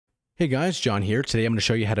Hey guys, John here. Today I'm going to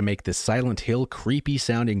show you how to make this Silent Hill creepy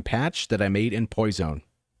sounding patch that I made in PoiZone.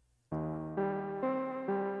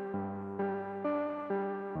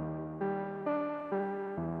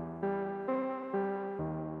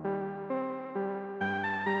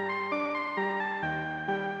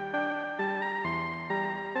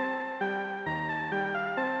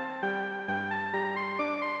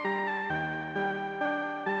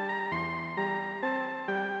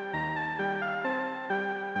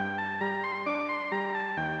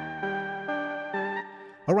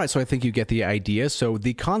 Alright, so I think you get the idea. So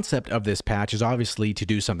the concept of this patch is obviously to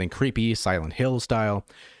do something creepy, Silent Hill style.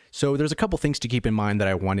 So there's a couple things to keep in mind that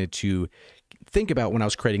I wanted to think about when I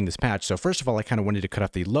was creating this patch. So first of all, I kind of wanted to cut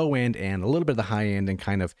off the low end and a little bit of the high end and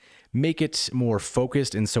kind of make it more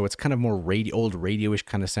focused. And so it's kind of more old radio-ish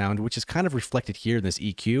kind of sound, which is kind of reflected here in this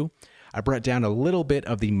EQ. I brought down a little bit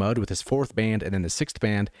of the mud with this fourth band, and then the sixth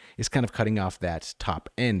band is kind of cutting off that top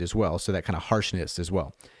end as well. So that kind of harshness as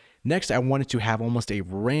well. Next, I wanted to have almost a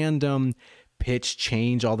random pitch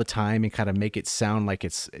change all the time and kind of make it sound like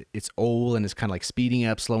it's old and it's kind of like speeding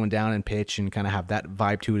up, slowing down in pitch, and kind of have that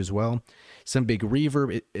vibe to it as well. Some big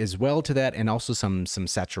reverb as well to that, and also some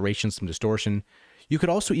saturation, some distortion. You could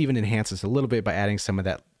also even enhance this a little bit by adding some of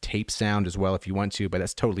that tape sound as well if you want to, but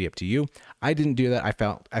that's totally up to you. I didn't do that. I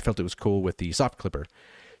felt it was cool with the soft clipper.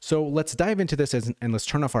 So let's dive into this and let's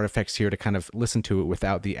turn off our effects here to kind of listen to it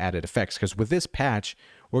without the added effects, because with this patch,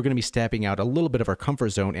 we're going to be stepping out a little bit of our comfort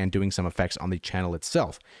zone and doing some effects on the channel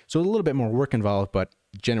itself. So a little bit more work involved, but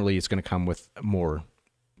generally it's going to come with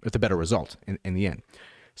a better result in the end.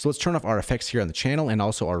 So let's turn off our effects here on the channel and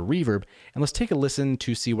also our reverb, and let's take a listen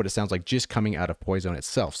to see what it sounds like just coming out of PoiZone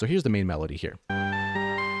itself. So here's the main melody here.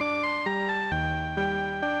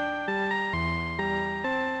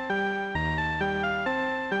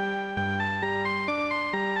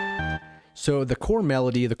 So the core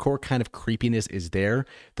melody, the core kind of creepiness is there.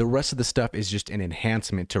 The rest of the stuff is just an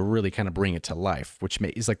enhancement to really kind of bring it to life, which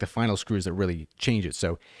is like the final screws that really change it.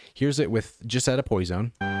 So here's it with just out of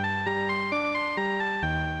PoiZone.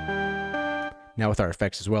 Now with our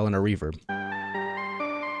effects as well and our reverb.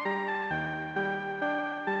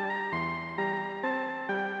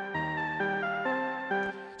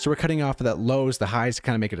 So we're cutting off of that lows, the highs to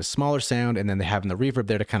kind of make it a smaller sound, and then having the reverb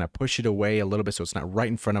there to kind of push it away a little bit so it's not right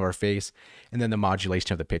in front of our face, and then the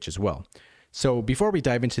modulation of the pitch as well. So before we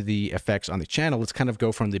dive into the effects on the channel, let's kind of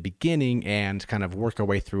go from the beginning and kind of work our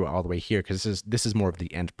way through all the way here, because this is more of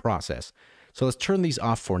the end process. So let's turn these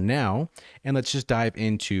off for now, and let's just dive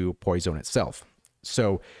into PoiZone itself.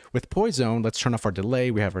 So with PoiZone, let's turn off our delay.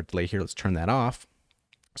 We have our delay here. Let's turn that off.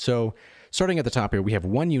 So starting at the top here, we have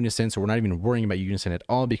one unison, so we're not even worrying about unison at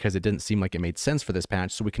all because it didn't seem like it made sense for this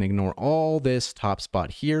patch, so we can ignore all this top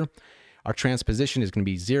spot here. Our transposition is going to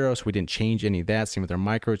be 0, so we didn't change any of that. Same with our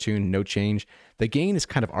micro tune, no change. The gain is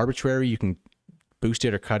kind of arbitrary. You can boost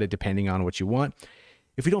it or cut it depending on what you want.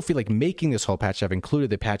 If you don't feel like making this whole patch, I've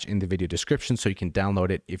included the patch in the video description, so you can download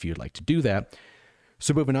it if you'd like to do that.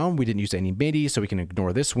 So moving on, we didn't use any MIDI, so we can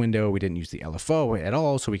ignore this window. We didn't use the LFO at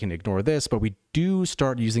all, so we can ignore this, but we do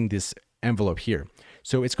start using this envelope here.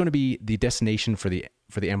 So it's going to be the destination for the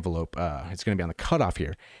envelope. It's going to be on the cutoff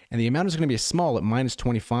here, and the amount is going to be small at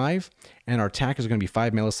 -25, and our attack is going to be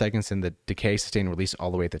 5 milliseconds, and the decay, sustain, release all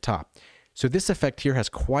the way at the top. So this effect here has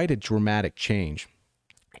quite a dramatic change,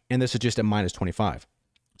 and this is just at -25.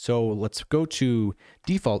 So let's go to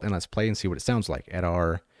default and let's play and see what it sounds like at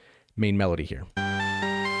our main melody here.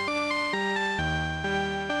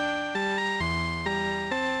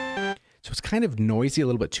 So it's kind of noisy, a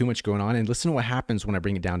little bit too much going on, and listen to what happens when I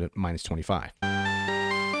bring it down to -25.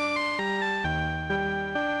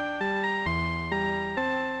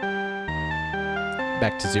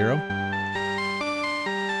 Back to 0.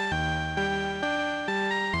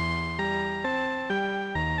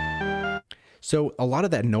 So a lot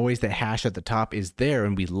of that noise, that hash at the top is there,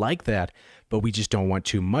 and we like that, but we just don't want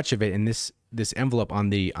too much of it. And this envelope on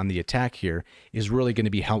the attack here is really going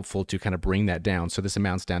to be helpful to kind of bring that down. So this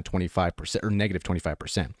amounts down 25% or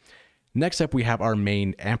 -25%. Next up, we have our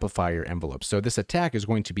main amplifier envelope. So this attack is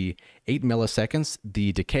going to be 8 milliseconds.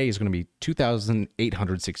 The decay is going to be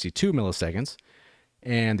 2,862 milliseconds.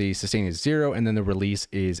 And the sustain is 0, and then the release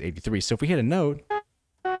is 83. So if we hit a note,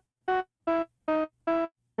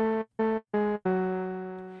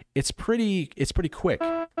 it's pretty quick.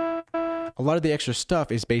 A lot of the extra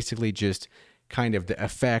stuff is basically just kind of the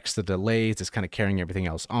effects, the delays, it's kind of carrying everything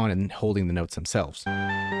else on and holding the notes themselves.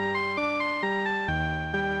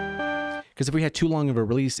 Because if we had too long of a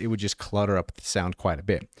release, it would just clutter up the sound quite a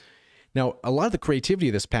bit. Now, a lot of the creativity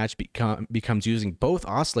of this patch becomes using both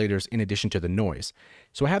oscillators in addition to the noise.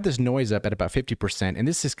 So I have this noise up at about 50%, and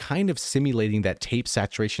this is kind of simulating that tape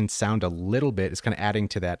saturation sound a little bit. It's kind of adding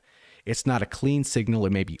to that. It's not a clean signal.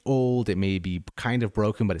 It may be old. It may be kind of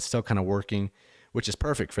broken, but it's still kind of working, which is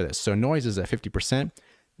perfect for this. So noise is at 50%.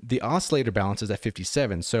 The oscillator balance is at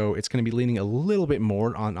 57, so it's going to be leaning a little bit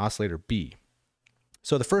more on oscillator B.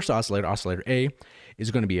 So the first oscillator, oscillator A, is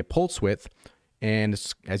going to be a pulse width, and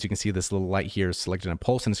as you can see, this little light here is selected on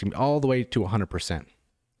pulse, and it's going to be all the way to 100%.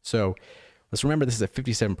 So let's remember this is at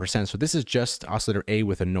 57%, so this is just oscillator A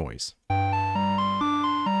with a noise.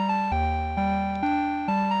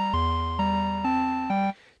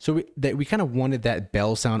 So we kind of wanted that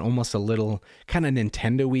bell sound, almost a little kind of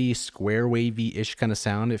Nintendo-y, square wavy-ish kind of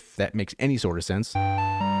sound, if that makes any sort of sense.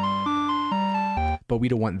 But we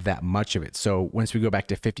don't want that much of it. So once we go back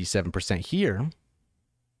to 57% here,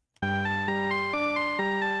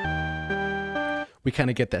 we kind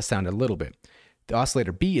of get that sound a little bit. The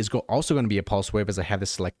oscillator B is also going to be a pulse wave, as I have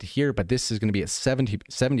this selected here, but this is going to be at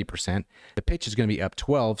 70%. The pitch is going to be up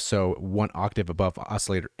 12, so 1 octave above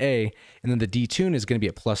oscillator A, and then the detune is going to be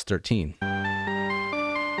at plus 13.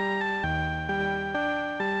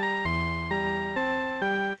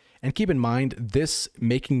 And keep in mind,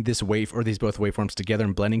 making this wave, or these both waveforms together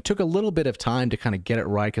and blending, took a little bit of time to kind of get it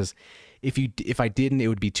right, because if I didn't, it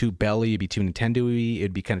would be too belly, it'd be too Nintendo-y,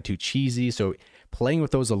 it'd be kind of too cheesy, so playing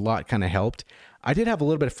with those a lot kind of helped. I did have a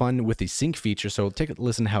little bit of fun with the sync feature, so take a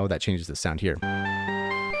listen how that changes the sound here.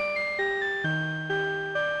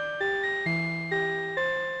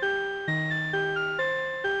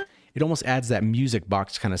 It almost adds that music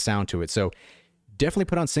box kind of sound to it, so definitely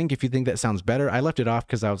put on sync if you think that sounds better. I left it off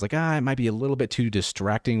because I was like, it might be a little bit too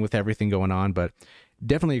distracting with everything going on, but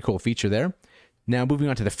definitely a cool feature there. Now moving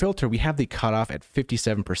on to the filter, we have the cutoff at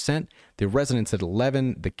 57%, the resonance at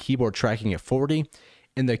 11, the keyboard tracking at 40,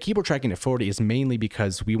 and the keyboard tracking at 40 is mainly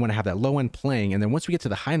because we want to have that low end playing, and then once we get to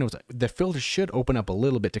the high notes, the filter should open up a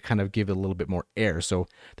little bit to kind of give it a little bit more air. So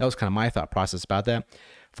that was kind of my thought process about that.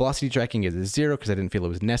 Velocity tracking is 0 because I didn't feel it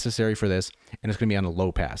was necessary for this, and it's going to be on a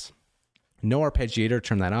low pass. No arpeggiator,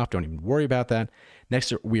 turn that off, don't even worry about that.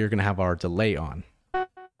 Next, we are going to have our delay on.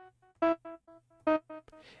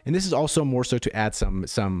 And this is also more so to add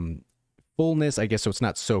some fullness, I guess, so it's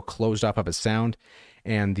not so closed off of a sound.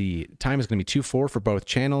 And the time is going to be 2/4 for both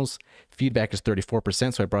channels. Feedback is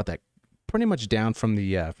 34%, so I brought that pretty much down from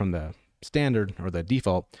the standard or the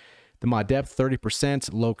default. The mod depth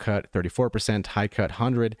 30%, low cut 34%, high cut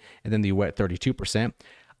 100, and then the wet 32%.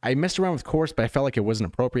 I messed around with coarse, but I felt like it wasn't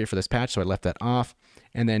appropriate for this patch, so I left that off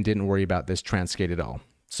and then didn't worry about this transcade at all.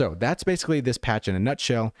 So that's basically this patch in a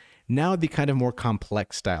nutshell. Now the kind of more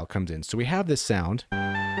complex style comes in. So we have this sound.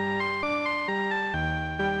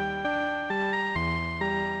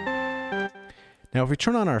 Now if we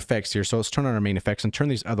turn on our effects here, so let's turn on our main effects and turn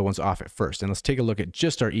these other ones off at first. And let's take a look at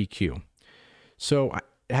just our EQ. So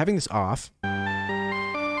having this off,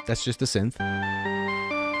 that's just the synth.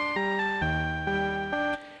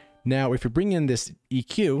 Now if we bring in this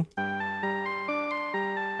EQ,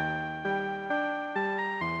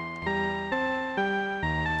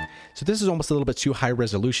 so this is almost a little bit too high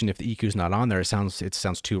resolution. If the EQ is not on there, it sounds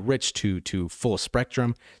too rich, too full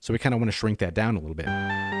spectrum. So we kind of want to shrink that down a little bit.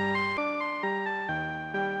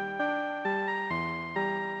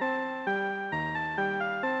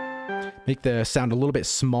 Make the sound a little bit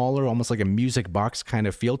smaller, almost like a music box kind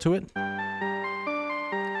of feel to it.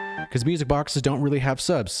 Because music boxes don't really have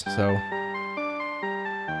subs, so.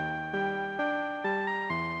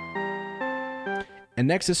 And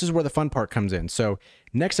next, this is where the fun part comes in. So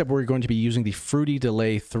next up, we're going to be using the Fruity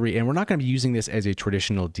Delay 3, and we're not going to be using this as a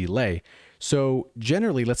traditional delay. So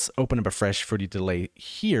generally, let's open up a fresh Fruity Delay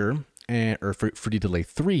here, or Fruity Delay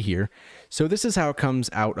 3 here. So this is how it comes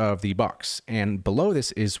out of the box, and below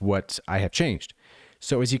this is what I have changed.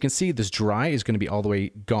 So as you can see, this dry is going to be all the way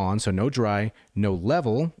gone, so no dry, no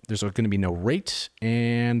level, there's going to be no rate,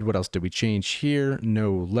 and what else did we change here?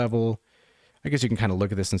 No level. I guess you can kind of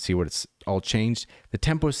look at this and see what it's all changed. The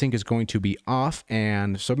tempo sync is going to be off,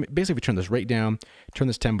 and so basically we turn this rate down, turn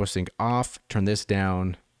this tempo sync off, turn this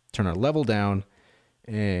down, turn our level down,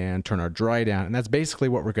 and turn our dry down, and that's basically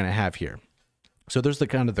what we're going to have here. So there's the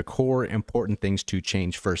kind of the core important things to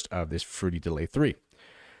change first of this Fruity Delay 3.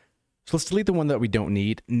 So let's delete the one that we don't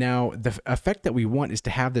need. Now, the effect that we want is to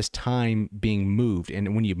have this time being moved,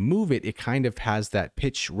 and when you move it, it kind of has that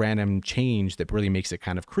pitch random change that really makes it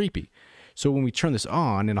kind of creepy. So when we turn this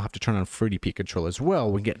on, and I'll have to turn on Fruity Peak Control as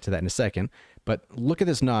well, we'll get to that in a second, but look at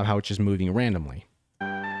this knob, how it's just moving randomly.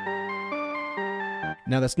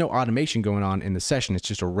 Now, that's no automation going on in the session, it's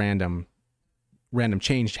just a random random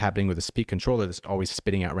change happening with this peak controller that's always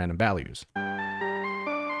spitting out random values.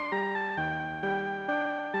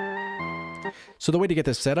 So the way to get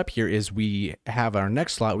this set up here is we have our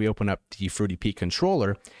next slot, we open up the Fruity Peak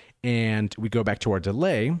controller, and we go back to our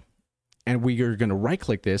delay, and we are going to right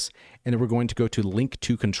click this, and then we're going to go to link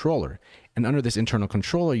to controller. And under this internal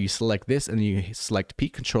controller, you select this, and then you select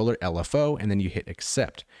peak controller LFO, and then you hit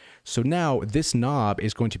accept. So now this knob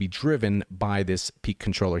is going to be driven by this peak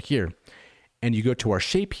controller here. And you go to our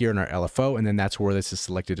shape here in our LFO, and then that's where this is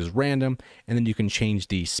selected as random. And then you can change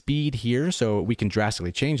the speed here, so we can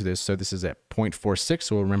drastically change this. So this is at 0.46,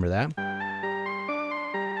 so we'll remember that.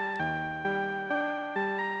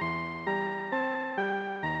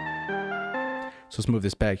 So let's move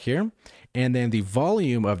this back here. And then the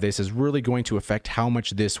volume of this is really going to affect how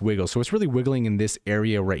much this wiggles. So it's really wiggling in this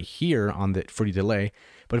area right here on the Fruity delay.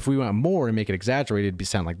 But if we want more and make it exaggerated, it'd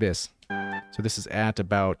sound like this. So this is at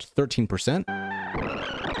about 13%.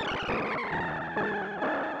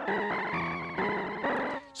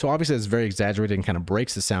 So obviously it's very exaggerated and kind of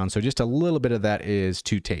breaks the sound. So just a little bit of that is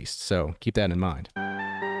to taste. So keep that in mind.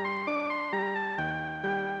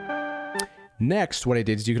 Next, what I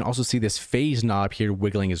did is you can also see this phase knob here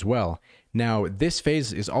wiggling as well. Now, this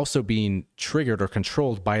phase is also being triggered or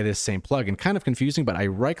controlled by this same plugin. Kind of confusing, but I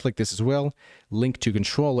right-clicked this as well, link to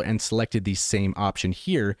controller, and selected the same option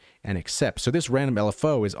here and accept. So this random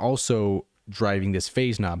LFO is also driving this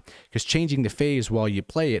phase knob, because changing the phase while you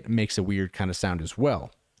play it makes a weird kind of sound as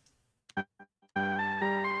well.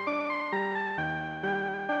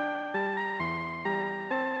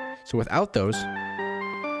 So without those,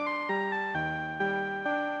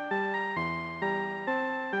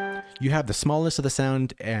 you have the smallness of the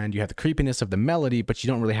sound and you have the creepiness of the melody, but you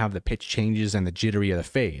don't really have the pitch changes and the jittery of the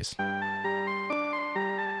phase.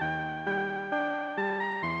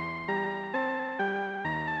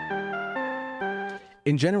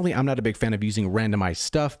 In generally, I'm not a big fan of using randomized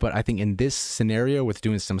stuff, but I think in this scenario with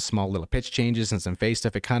doing some small little pitch changes and some phase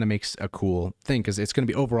stuff, it kind of makes a cool thing because it's going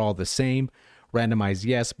to be overall the same. Randomized,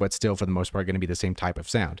 yes, but still for the most part going to be the same type of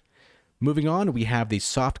sound. Moving on, we have the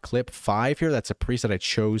Soft Clip 5 here. That's a preset I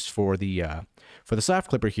chose for the soft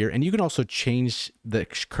clipper here. And you can also change the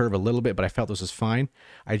curve a little bit, but I felt this was fine.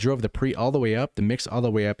 I drove the pre all the way up, the mix all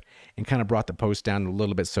the way up, and kind of brought the post down a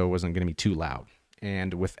little bit so it wasn't going to be too loud.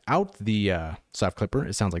 And without the soft clipper,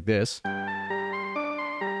 it sounds like this.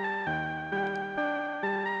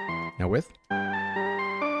 Now with.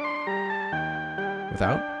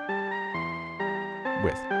 Without.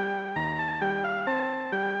 With.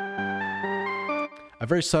 A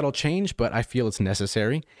very subtle change, but I feel it's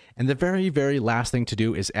necessary. And the very, very last thing to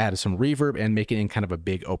do is add some reverb and make it in kind of a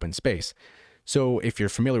big open space. So if you're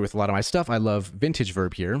familiar with a lot of my stuff, I love Vintage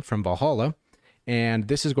Verb here from Valhalla. And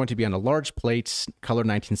this is going to be on a large plate, color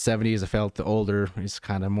 1970s. I felt the older is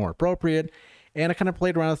kind of more appropriate. And I kind of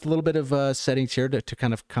played around with a little bit of settings here to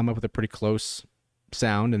kind of come up with a pretty close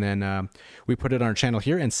sound. And then we put it on our channel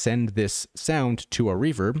here and send this sound to our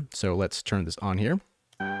reverb. So let's turn this on here.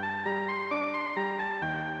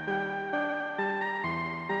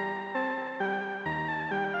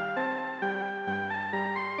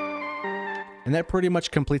 And that pretty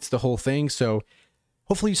much completes the whole thing. So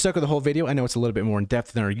hopefully you stuck with the whole video. I know it's a little bit more in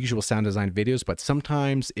depth than our usual sound design videos, but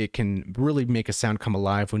sometimes it can really make a sound come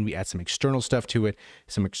alive when we add some external stuff to it,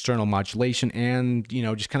 some external modulation, and, you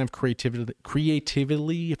know, just kind of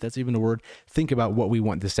creatively, if that's even a word, think about what we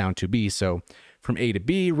want the sound to be. So from A to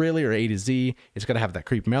B, really, or A to Z, it's got to have that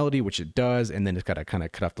creep melody, which it does, and then it's got to kind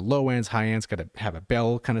of cut off the low ends, high ends, got to have a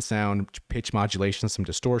bell kind of sound, pitch modulation, some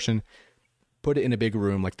distortion. Put it in a big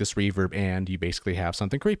room like this reverb, and you basically have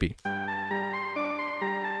something creepy.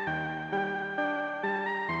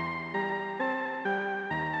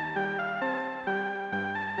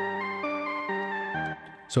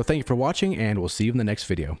 So thank you for watching, and we'll see you in the next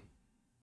video.